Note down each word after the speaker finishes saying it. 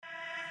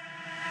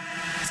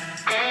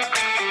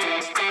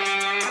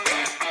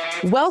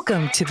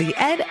Welcome to the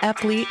Ed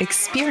Epley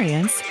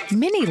Experience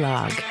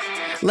Mini-Log.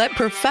 Let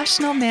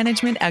professional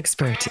management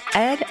expert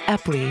Ed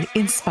Epley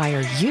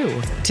inspire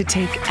you to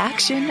take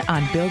action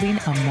on building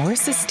a more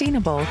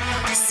sustainable,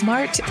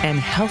 smart, and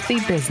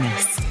healthy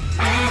business.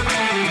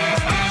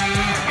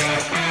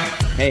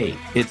 Hey,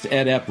 it's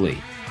Ed Epley.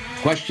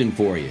 Question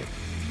for you.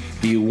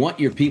 Do you want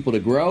your people to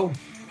grow?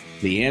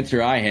 The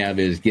answer I have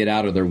is get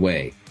out of their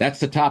way. That's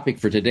the topic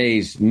for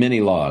today's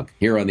mini-log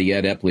here on the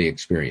Ed Epley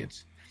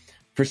Experience.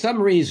 For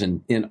some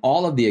reason, in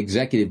all of the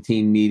executive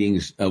team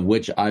meetings of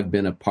which I've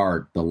been a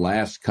part the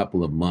last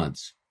couple of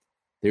months,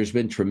 there's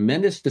been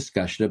tremendous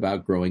discussion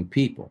about growing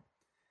people.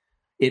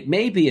 It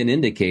may be an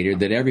indicator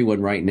that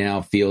everyone right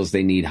now feels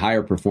they need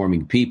higher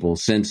performing people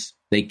since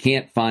they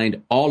can't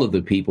find all of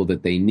the people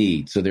that they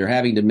need. So they're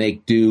having to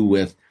make do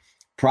with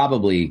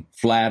probably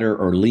flatter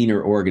or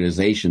leaner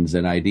organizations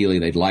than ideally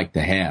they'd like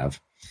to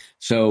have.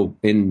 So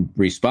in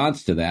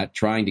response to that,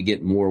 trying to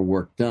get more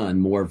work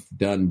done, more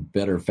done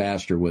better,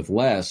 faster with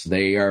less,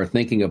 they are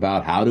thinking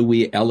about how do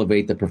we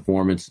elevate the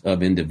performance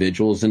of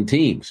individuals and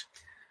teams.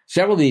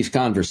 Several of these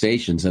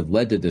conversations have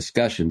led to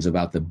discussions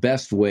about the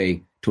best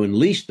way to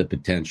unleash the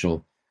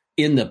potential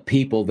in the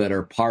people that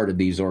are part of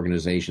these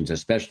organizations,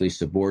 especially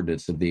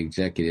subordinates of the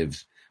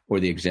executives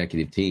or the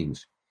executive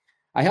teams.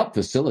 I helped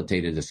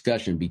facilitate a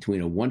discussion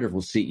between a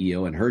wonderful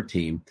CEO and her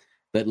team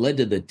that led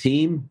to the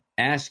team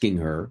asking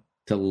her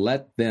to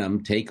let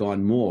them take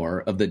on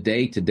more of the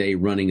day-to-day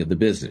running of the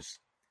business.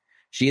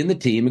 She and the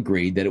team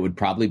agreed that it would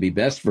probably be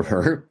best for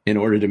her, in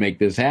order to make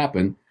this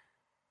happen,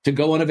 to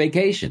go on a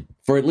vacation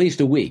for at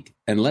least a week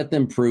and let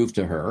them prove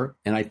to her,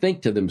 and I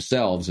think to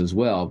themselves as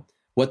well,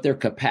 what their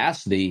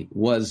capacity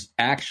was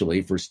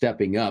actually for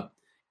stepping up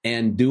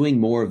and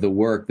doing more of the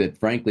work that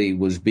frankly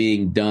was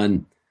being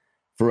done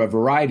for a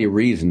variety of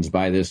reasons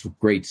by this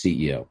great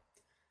CEO.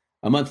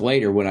 A month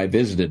later, when I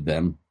visited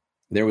them,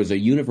 there was a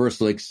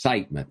universal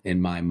excitement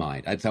in my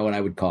mind. That's how I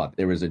would call it.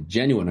 There was a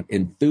genuine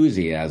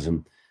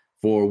enthusiasm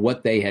for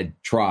what they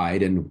had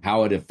tried and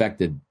how it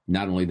affected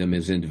not only them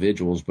as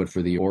individuals, but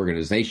for the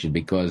organization,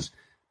 because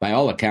by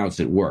all accounts,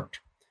 it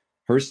worked.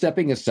 Her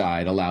stepping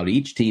aside allowed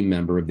each team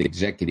member of the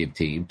executive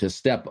team to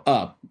step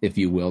up, if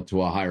you will,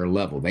 to a higher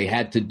level. They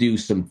had to do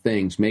some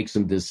things, make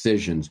some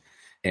decisions,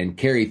 and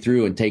carry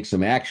through and take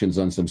some actions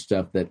on some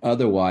stuff that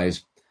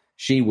otherwise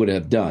she would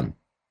have done.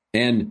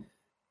 And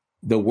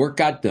the work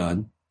got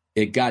done.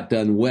 It got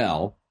done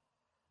well.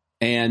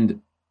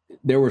 And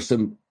there were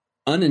some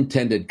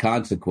unintended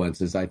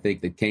consequences, I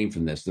think, that came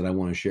from this that I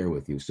want to share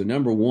with you. So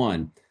number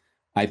one,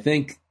 I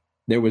think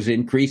there was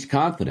increased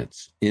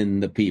confidence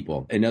in the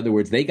people. In other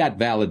words, they got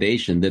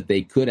validation that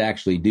they could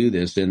actually do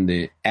this in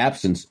the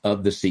absence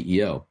of the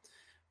CEO.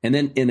 And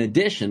then in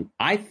addition,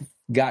 I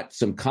got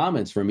some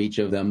comments from each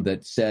of them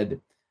that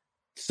said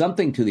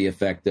something to the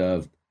effect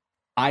of,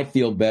 I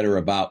feel better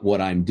about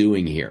what I'm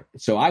doing here.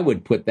 So I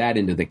would put that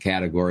into the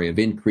category of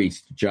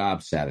increased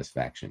job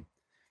satisfaction.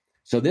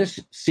 So this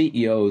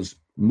CEO's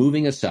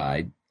moving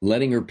aside,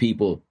 letting her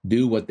people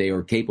do what they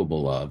are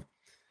capable of,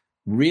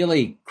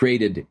 really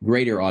created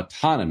greater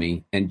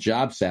autonomy and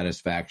job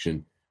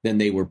satisfaction than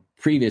they were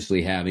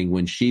previously having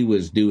when she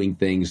was doing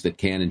things that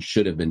can and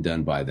should have been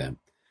done by them.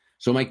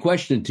 So my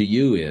question to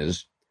you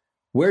is,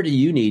 where do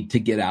you need to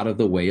get out of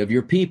the way of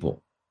your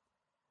people?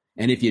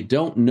 And if you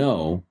don't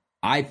know,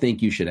 I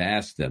think you should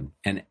ask them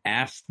and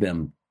ask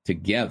them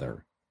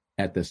together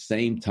at the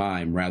same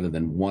time rather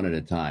than one at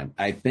a time.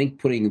 I think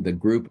putting the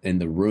group in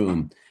the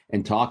room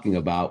and talking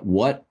about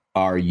what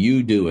are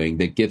you doing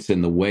that gets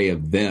in the way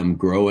of them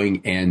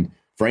growing and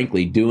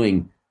frankly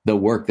doing the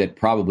work that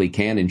probably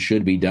can and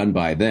should be done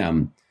by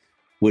them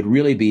would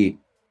really be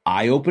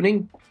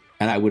eye-opening.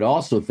 And I would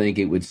also think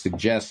it would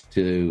suggest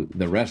to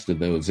the rest of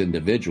those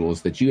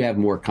individuals that you have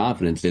more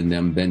confidence in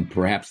them than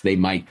perhaps they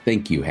might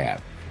think you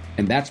have.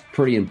 And that's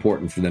pretty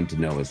important for them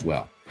to know as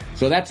well.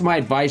 So that's my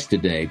advice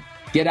today.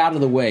 Get out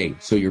of the way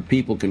so your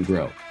people can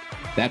grow.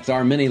 That's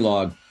our mini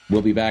log.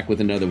 We'll be back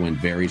with another one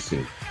very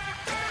soon.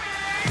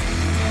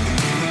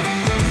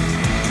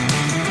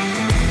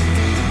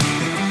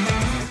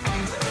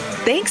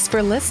 Thanks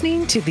for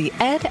listening to the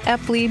Ed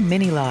Epley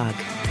Mini-Log.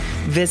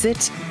 Visit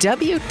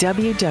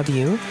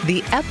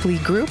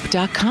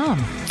www.theepleygroup.com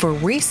for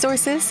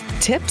resources,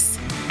 tips,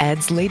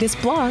 Ed's latest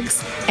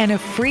blogs, and a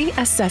free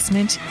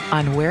assessment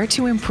on where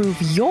to improve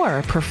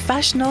your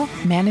professional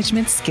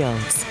management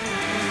skills.